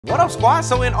What up, squad?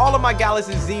 So in all of my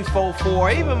Galaxy Z Fold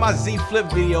 4, even my Z Flip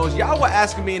videos, y'all were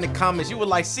asking me in the comments, you were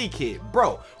like, CKid,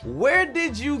 bro, where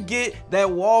did you get that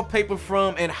wallpaper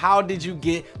from and how did you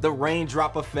get the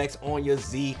raindrop effects on your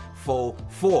Z Fold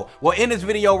 4? Well, in this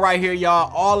video right here,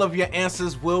 y'all, all of your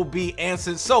answers will be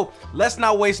answered. So let's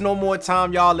not waste no more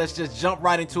time, y'all. Let's just jump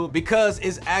right into it because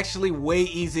it's actually way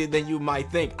easier than you might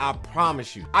think. I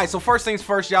promise you. All right, so first things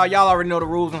first, y'all already know the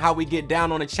rules on how we get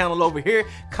down on the channel over here.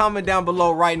 Comment down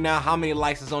below right now how many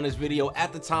likes is on this video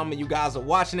at the time that you guys are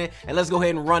watching it, and let's go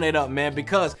ahead and run it up, man,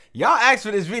 because y'all asked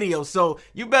for this video, so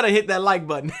you better hit that like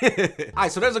button. All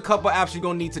right, so there's a couple apps you're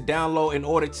gonna need to download in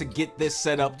order to get this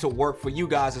set up to work for you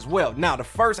guys as well. Now, the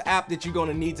first app that you're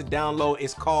gonna need to download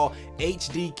is called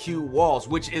HDQ Walls,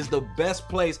 which is the best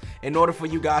place in order for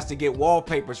you guys to get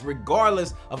wallpapers,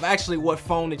 regardless of actually what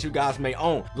phone that you guys may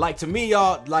own. Like, to me,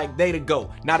 y'all, like, they to go.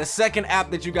 Now, the second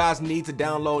app that you guys need to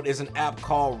download is an app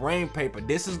called Rainpaper.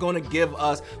 This is going to give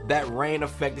us that rain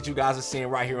effect that you guys are seeing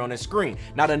right here on the screen.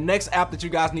 Now, the next app that you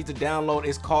guys need to download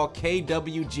is called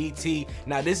KWGT.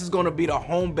 Now, this is going to be the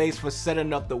home base for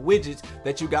setting up the widgets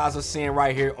that you guys are seeing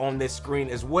right here on this screen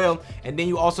as well. And then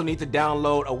you also need to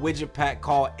download a widget pack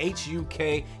called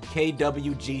HUK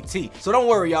KWGT. So don't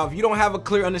worry, y'all, if you don't have a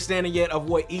clear understanding yet of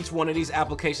what each one of these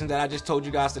applications that I just told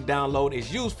you guys to download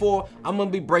is used for, I'm gonna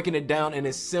be breaking it down in a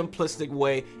simplistic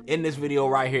way in this video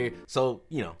right here. So,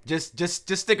 you know, just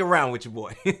stick around with your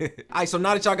boy. All right, so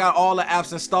now that y'all got all the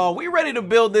apps installed, we ready to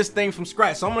build this thing from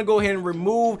scratch. So I'm gonna go ahead and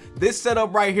remove this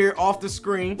setup right here off the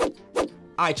screen.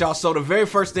 All right, y'all, so the very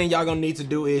first thing y'all gonna need to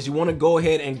do is you want to go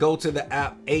ahead and go to the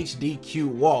app HDQ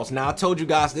Walls. Now, I told you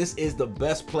guys this is the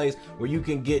best place where you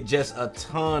can get just a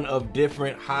ton of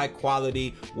different high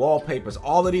quality wallpapers.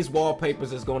 All of these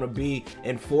wallpapers is going to be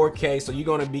in 4K, so you're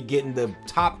going to be getting the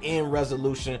top end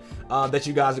resolution that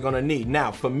you guys are going to need.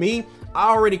 Now, for me, I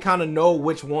already kind of know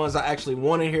which ones I actually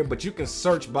want in here, but you can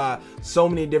search by so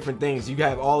many different things. You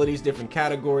have all of these different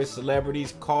categories: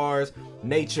 celebrities, cars,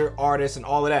 nature, artists, and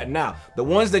all of that. Now, the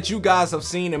ones that you guys have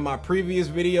seen in my previous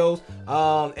videos,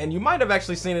 and you might have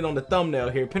actually seen it on the thumbnail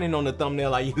here, depending on the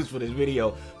thumbnail I use for this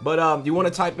video, but you want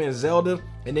to type in Zelda,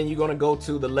 and then you're going to go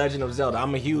to The Legend of Zelda.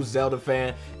 I'm a huge Zelda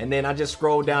fan, and then I just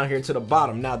scroll down here to the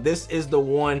bottom. Now, this is the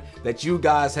one that you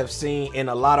guys have seen in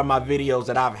a lot of my videos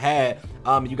that I've had.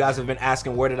 You guys have been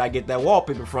asking, where did I get that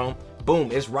wallpaper from?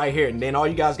 Boom, it's right here. And then all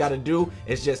you guys got to do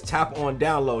is just tap on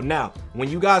download. Now,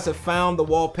 when you guys have found the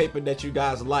wallpaper that you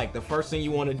guys like, the first thing you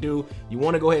want to do, you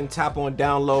want to go ahead and tap on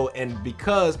download. And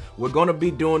because we're going to be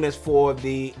doing this for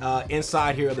the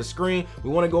inside here of the screen,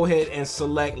 we want to go ahead and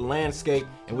select landscape,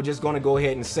 and we're just going to go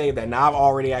ahead and save that. Now, I've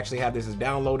already actually have this as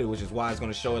downloaded, which is why it's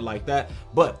going to show it like that.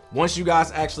 But once you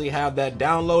guys actually have that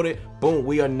downloaded, boom,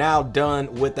 we are now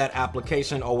done with that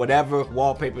application or whatever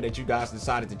wallpaper that you guys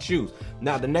decided to choose.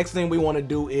 Now, the next thing we want to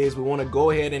do is we want to go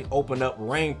ahead and open up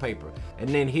Rainpaper. And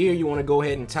then here you want to go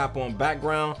ahead and tap on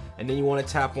background, and then you want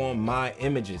to tap on my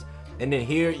images. And then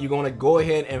here you're going to go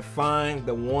ahead and find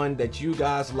the one that you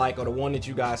guys like or the one that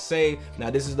you guys saved. Now,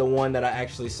 this is the one that I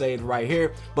actually saved right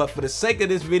here, but for the sake of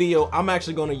this video, I'm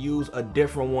actually going to use a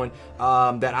different one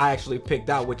that I actually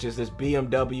picked out, which is this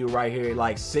BMW right here,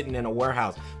 like sitting in a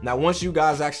warehouse. Now, once you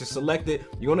guys actually select it,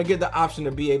 you're going to get the option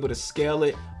to be able to scale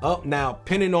it up. Now,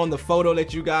 depending on the photo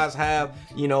that you guys have,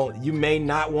 you know, you may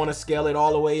not want to scale it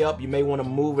all the way up. You may want to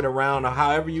move it around, or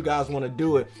however you guys want to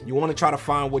do it. You want to try to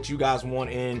find what you guys want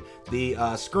in the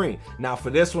screen. Now, for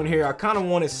this one here, I kind of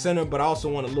want it centered, but I also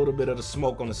want a little bit of the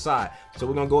smoke on the side. So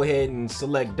we're gonna go ahead and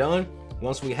select done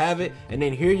once we have it, and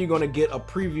then here you're going to get a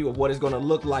preview of what it's going to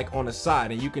look like on the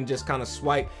side, and you can just kind of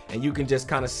swipe and you can just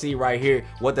kind of see right here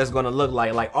what that's going to look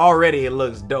like. Like, already it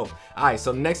looks dope. All right,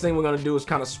 so the next thing we're going to do is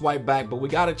kind of swipe back, but we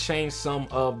got to change some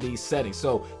of these settings.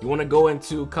 So you want to go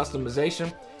into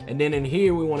customization, and then in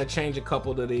here we want to change a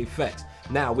couple of the effects.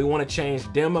 Now, we want to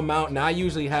change dim amount. Now, I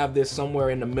usually have this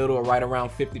somewhere in the middle or right around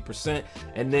 50%.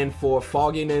 And then for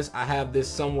fogginess, I have this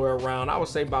somewhere around, I would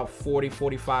say about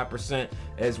 40-45%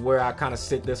 is where I kind of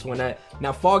sit this one at.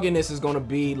 Now, fogginess is going to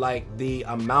be like the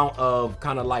amount of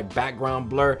kind of like background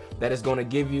blur that it's going to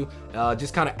give you,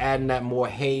 just kind of adding that more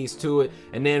haze to it.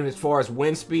 And then as far as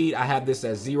wind speed, I have this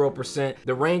at 0%.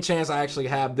 The rain chance, I actually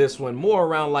have this one more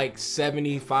around like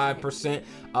 75%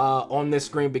 on this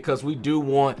screen, because we do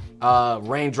want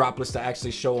rain droplets to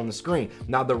actually show on the screen.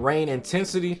 Now, the rain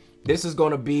intensity, this is going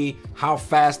to be how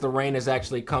fast the rain is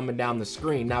actually coming down the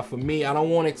screen. Now, for me, I don't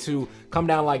want it to come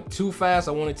down like too fast.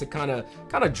 I want it to kind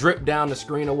of drip down the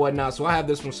screen or whatnot. So I have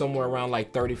this one somewhere around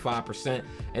like 35%.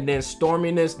 And then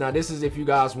storminess, now this is if you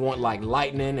guys want like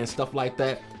lightning and stuff like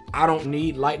that. I don't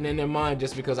need lightning in mine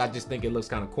just because I just think it looks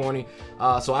kind of corny.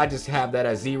 So I just have that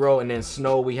at 0, and then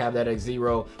snow, we have that at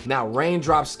 0. Now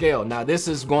raindrop scale. Now this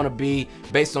is going to be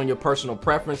based on your personal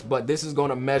preference, but this is going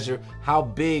to measure how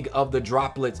big of the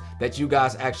droplets that you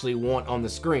guys actually want on the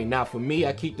screen. Now for me,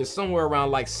 I keep this somewhere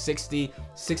around like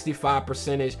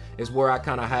 60-65% is where I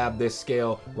kind of have this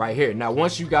scale right here. Now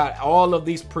once you got all of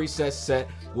these presets set,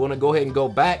 we want to go ahead and go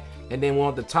back, and then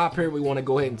on the top here, we want to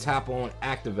go ahead and tap on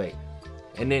activate.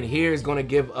 And then here is going to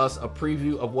give us a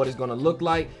preview of what it's going to look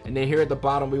like. And then here at the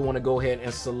bottom, we want to go ahead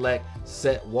and select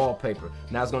set wallpaper.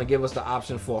 Now it's going to give us the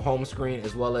option for home screen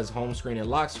as well as home screen and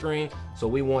lock screen. So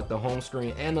we want the home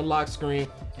screen and the lock screen,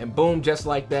 and boom, just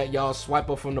like that, y'all swipe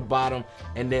up from the bottom,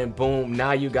 and then boom,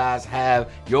 now you guys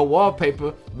have your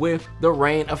wallpaper with the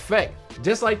rain effect.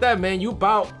 Just like that, man.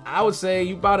 I would say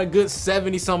you about a good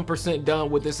 70-something% done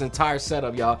with this entire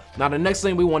setup, y'all. Now the next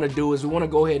thing we want to do is we want to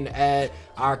go ahead and add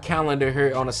our calendar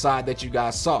here on the side that you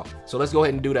guys saw. So let's go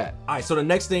ahead and do that. All right, so the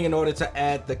next thing, in order to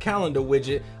add the calendar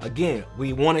widget, again,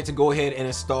 we wanted to go ahead and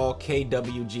install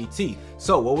KWGT.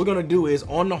 So what we're going to do is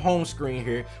on the home screen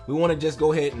here, we want to just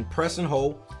go ahead and press and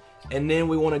hold, and then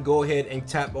we want to go ahead and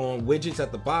tap on widgets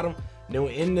at the bottom. Now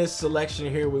in this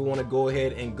selection here, we want to go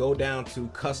ahead and go down to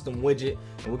custom widget,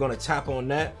 and we're going to tap on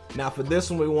that. Now for this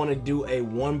one, we want to do a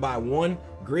 1x1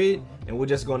 grid, and we're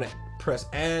just going to press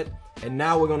add. And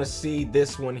now we're going to see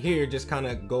this one here just kind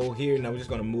of go here. Now we're just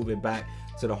going to move it back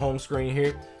to the home screen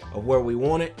here of where we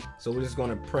want it. So we're just going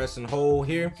to press and hold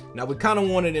here. Now we kind of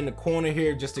want it in the corner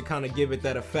here just to kind of give it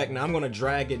that effect. Now I'm going to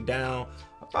drag it down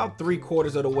about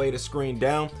 3/4 of the way the screen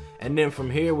down, and then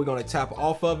from here we're going to tap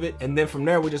off of it, and then from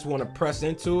there we just want to press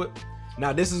into it.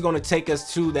 Now this is going to take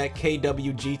us to that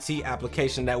KWGT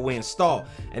application that we installed,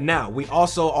 and now we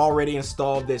also already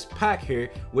installed this pack here,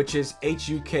 which is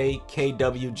HUK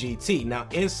KWGT. Now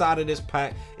inside of this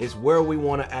pack is where we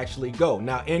want to actually go.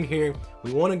 Now in here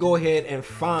we want to go ahead and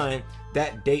find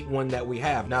that date one that we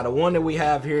have. Now the one that we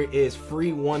have here is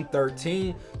free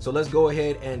 113, so let's go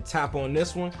ahead and tap on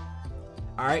this one.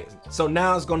 All right, so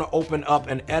now it's going to open up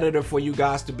an editor for you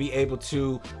guys to be able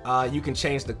to, you can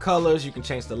change the colors, you can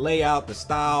change the layout, the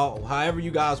style, however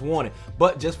you guys want it.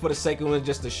 But just for the sake of it,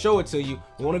 just to show it to you,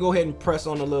 we want to go ahead and press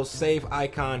on the little save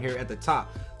icon here at the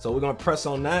top. So we're going to press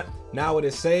on that. Now it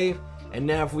is saved. And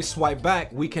now if we swipe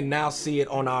back, we can now see it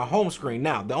on our home screen.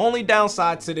 Now, the only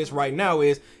downside to this right now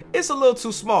is it's a little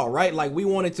too small, right? Like we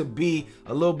want it to be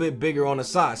a little bit bigger on the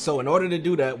side. So in order to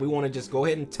do that, we want to just go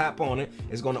ahead and tap on it.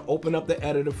 It's going to open up the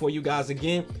editor for you guys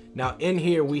again. Now in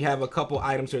here, we have a couple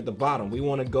items here at the bottom. We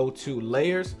want to go to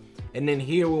layers, and then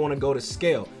here we want to go to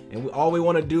scale. And all we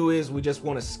want to do is we just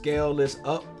want to scale this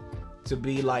up to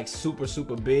be like super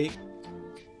big.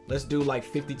 Let's do like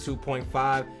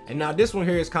 52.5. And now this one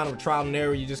here is kind of trial and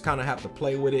error. You just kind of have to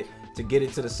play with it to get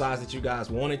it to the size that you guys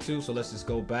want it to. So let's just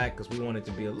go back because we want it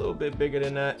to be a little bit bigger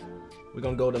than that. We're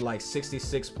gonna go to like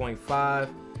 66.5,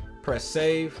 press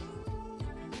save.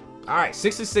 All right,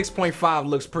 66.5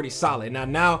 looks pretty solid.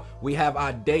 Now we have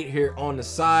our date here on the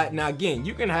side. Now again,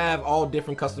 you can have all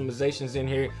different customizations in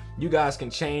here. You guys can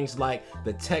change like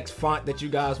the text font that you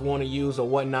guys want to use or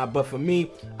whatnot, but for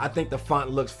me, I think the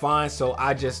font looks fine, so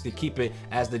I just to keep it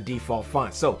as the default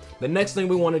font. So the next thing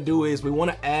we want to do is we want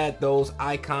to add those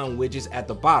icon widgets at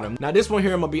the bottom. Now this one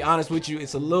here, I'm gonna be honest with you,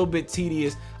 it's a little bit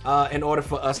tedious in order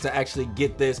for us to actually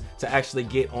get this to actually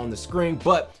get on the screen,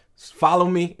 but follow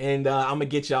me and I'm gonna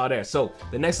get y'all there. So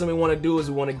the next thing we want to do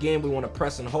is we want to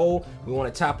press and hold. We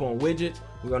want to tap on widgets.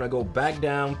 We're gonna go back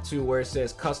down to where it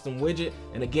says custom widget,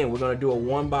 and again we're gonna do a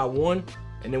 1x1,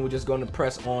 and then we're just gonna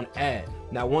press on add.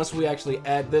 Now once we actually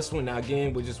add this one, now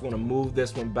again we just want to move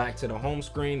this one back to the home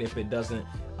screen if it doesn't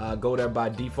go there by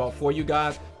default for you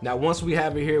guys. Now once we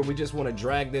have it here, we just want to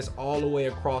drag this all the way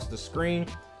across the screen.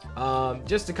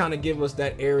 Just to kind of give us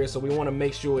that area, so we want to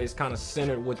make sure it's kind of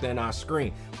centered within our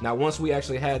screen. Now once we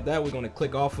actually had that, we're going to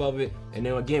click off of it, and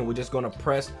then again we're just going to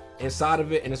press inside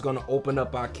of it, and it's going to open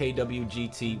up our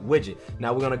KWGT widget.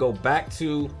 Now we're going to go back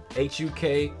to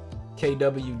HUK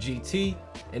KWGT,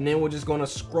 and then we're just going to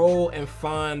scroll and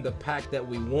find the pack that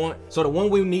we want. So the one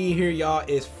we need here, y'all,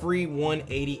 is free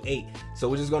 188. So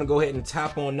we're just going to go ahead and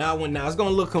tap on that one. Now it's going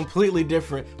to look completely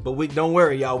different, but don't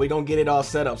worry, y'all, we're going to get it all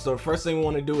set up. So the first thing we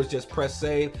want to do is just press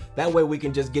save. That way we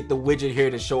can just get the widget here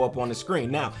to show up on the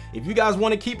screen. Now if you guys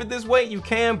want to keep it this way, you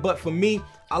can, but for me,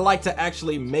 I like to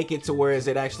actually make it to where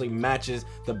it actually matches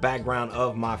the background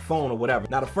of my phone or whatever.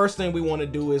 Now the first thing we want to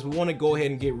do is we want to go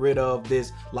ahead and get rid of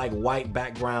this like white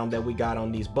background that we got on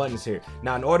these buttons here.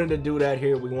 Now in order to do that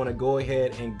here, we want to go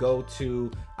ahead and go to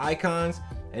icons,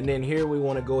 and then here we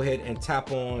want to go ahead and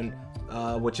tap on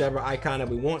whichever icon that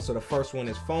we want. So the first one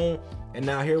is phone, and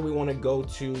now here we want to go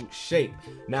to shape.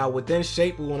 Now within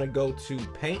shape we want to go to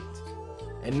paint,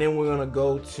 and then we're gonna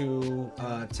go to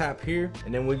tap here,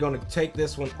 and then we're gonna take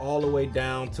this one all the way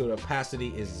down to the opacity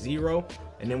is 0,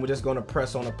 and then we're just gonna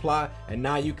press on apply, and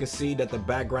now you can see that the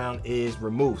background is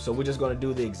removed. So we're just gonna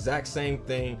do the exact same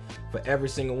thing for every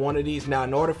single one of these. Now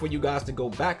in order for you guys to go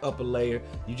back up a layer,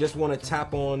 you just want to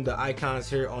tap on the icons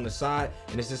here on the side,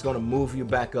 and it's just gonna move you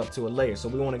back up to a layer. So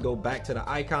we want to go back to the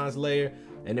icons layer,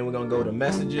 and then we're gonna go to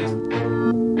messages.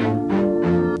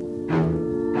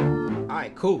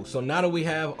 Alright, cool. So now that we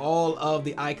have all of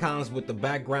the icons with the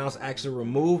backgrounds actually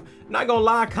removed, not gonna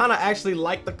lie, I kind of actually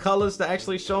like the colors that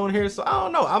actually shown here. So I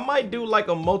don't know, I might do like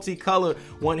a multicolor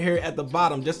one here at the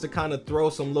bottom just to kind of throw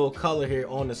some little color here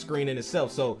on the screen in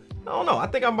itself. So I don't know, I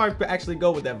think I might actually go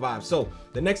with that vibe. So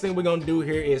the next thing we're gonna do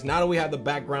here is, now that we have the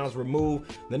backgrounds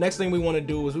removed, the next thing we want to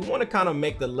do is we want to kind of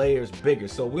make the layers bigger.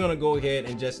 So we're gonna go ahead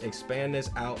and just expand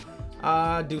this out.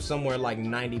 Do somewhere like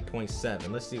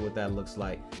 90.7. Let's see what that looks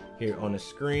like here on the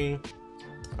screen.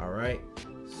 All right,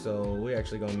 so we're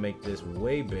actually gonna make this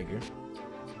way bigger.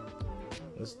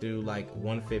 Let's do like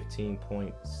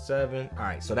 115.7. All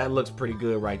right, so that looks pretty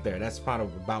good right there. That's kind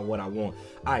of about what I want.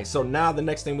 All right, so now the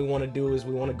next thing we want to do is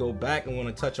we want to go back and want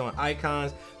to touch on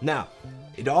icons. Now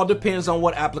it all depends on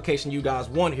what application you guys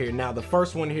want here. Now the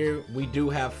first one here, we do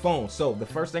have phone. So the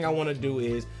first thing I want to do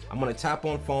is I'm going to tap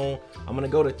on phone. I'm going to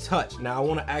go to touch. Now I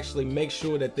want to actually make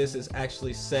sure that this is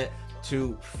actually set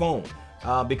to phone.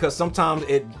 Because sometimes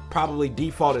it probably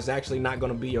default is actually not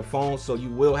going to be your phone, so you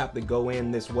will have to go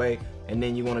in this way, and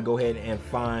then you want to go ahead and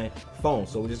find phone.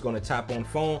 So we're just going to tap on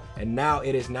phone, and now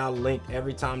it is now linked.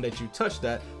 Every time that you touch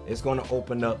that, it's going to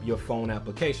open up your phone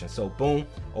application. So boom,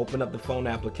 open up the phone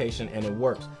application, and it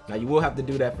works. Now you will have to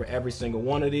do that for every single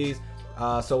one of these.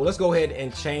 So let's go ahead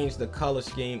and change the color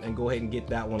scheme and go ahead and get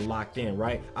that one locked in,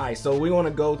 right? All right, so we want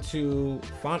to go to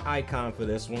font icon for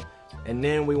this one, and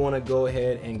then we want to go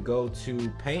ahead and go to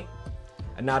paint.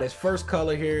 And now this first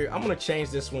color here, I'm going to change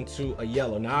this one to a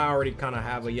yellow. Now I already kind of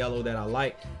have a yellow that I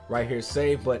like right here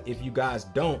saved, but if you guys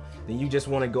don't, then you just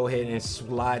want to go ahead and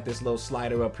slide this little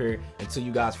slider up here until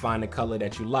you guys find the color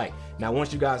that you like. Now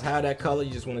once you guys have that color,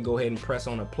 you just want to go ahead and press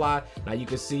on apply. Now you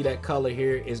can see that color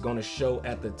here is going to show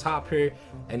at the top here,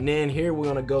 and then here we're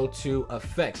going to go to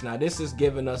effects. Now this is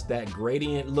giving us that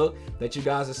gradient look that you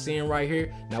guys are seeing right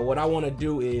here. Now what I want to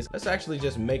do is, let's actually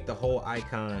just make the whole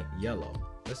icon yellow.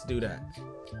 Let's do that.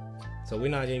 So we're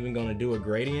not even going to do a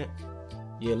gradient.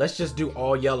 Yeah, let's just do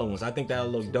all yellow ones. I think that'll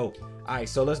look dope. All right,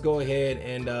 so let's go ahead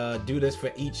and do this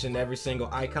for each and every single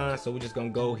icon. So we're just gonna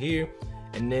go here,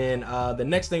 and then the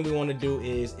next thing we want to do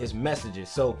is messages.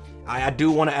 So I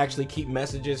do want to actually keep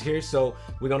messages here, so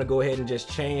we're gonna go ahead and just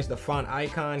change the font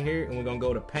icon here, and we're gonna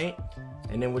go to paint,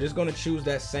 and then we're just gonna choose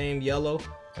that same yellow,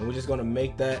 and we're just gonna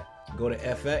make that go to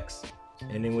FX,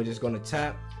 and then we're just gonna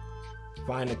tap,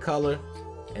 find the color,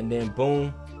 and then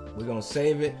boom, we're gonna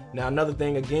save it. Now another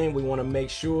thing again we want to make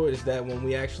sure is that when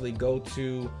we actually go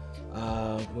to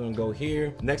we're gonna go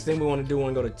here, next thing we want to do, we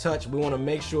want to go to touch, we want to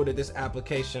make sure that this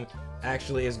application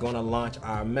actually is going to launch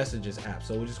our messages app.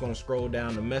 So we're just going to scroll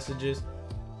down to messages,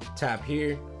 tap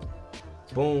here,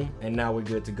 boom, and now we're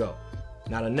good to go.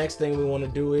 Now the next thing we want to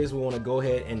do is we want to go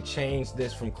ahead and change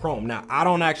this from Chrome. Now I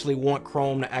don't actually want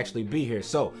Chrome to actually be here,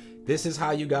 so this is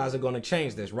how you guys are going to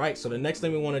change this, right? So the next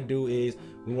thing we want to do is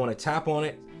we want to tap on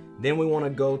it, then we want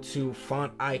to go to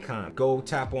font icon, go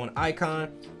tap on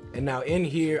icon, and now in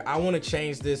here I want to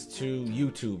change this to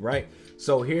YouTube, right?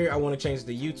 So here I want to change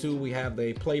the YouTube. We have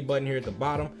the play button here at the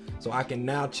bottom, so I can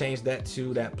now change that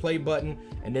to that play button.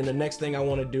 And then the next thing I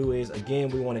want to do is, again,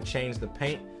 we want to change the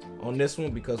paint on this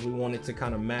one because we want it to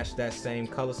kind of match that same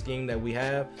color scheme that we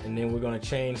have. And then we're going to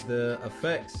change the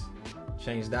effects,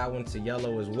 change that one to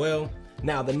yellow as well.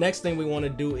 Now the next thing we want to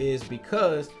do is,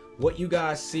 because what you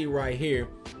guys see right here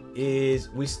is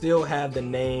we still have the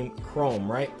name Chrome,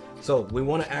 right? So we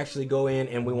want to actually go in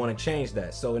and we want to change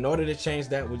that. So in order to change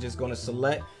that, we're just going to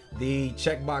select the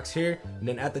checkbox here, and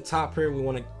then at the top here we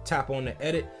want to tap on the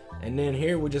edit, and then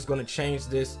here we're just going to change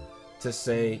this to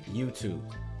say YouTube.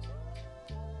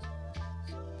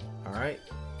 All right,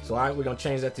 so all right, we're going to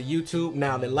change that to YouTube.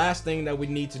 Now the last thing that we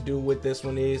need to do with this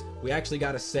one is we actually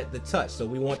got to set the touch. So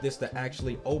we want this to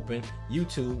actually open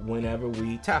YouTube whenever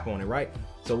we tap on it, right?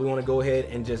 So we want to go ahead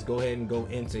and just go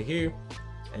into here,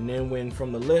 and then when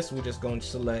from the list we're just going to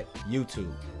select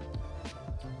YouTube.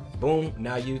 Boom,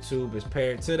 now YouTube is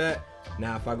paired to that.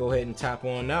 Now if I go ahead and tap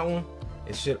on that one,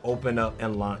 it should open up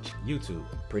and launch YouTube.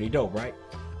 Pretty dope, right?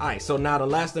 All right, so now the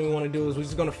last thing we want to do is we're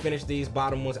just going to finish these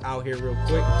bottom ones out here real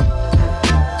quick.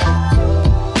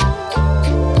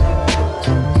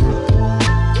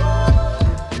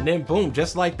 And then boom,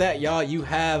 just like that, y'all, you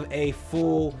have a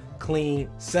full clean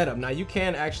setup. Now you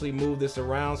can actually move this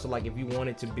around, so like if you want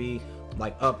it to be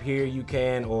like up here, you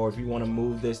can, or if you want to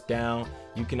move this down,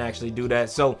 you can actually do that.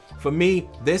 So for me,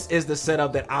 this is the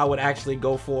setup that I would actually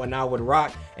go for and I would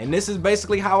rock. And this is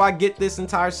basically how I get this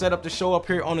entire setup to show up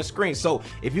here on the screen. So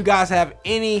if you guys have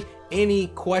any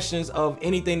questions of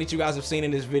anything that you guys have seen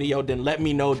in this video, then let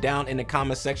me know down in the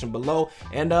comment section below,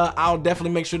 and I'll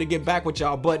definitely make sure to get back with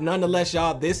y'all. But nonetheless,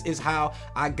 y'all, this is how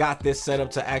I got this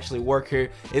setup to actually work here.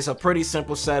 It's a pretty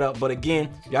simple setup, but again,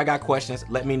 if y'all got questions,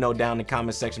 let me know down in the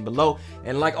comment section below.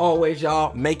 And like always,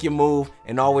 y'all, make your move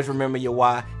and always remember your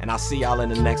why, and I'll see y'all in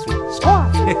the next one.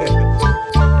 Squad.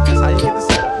 That's how you get the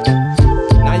setup.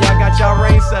 Now y'all got y'all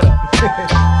rain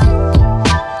setup.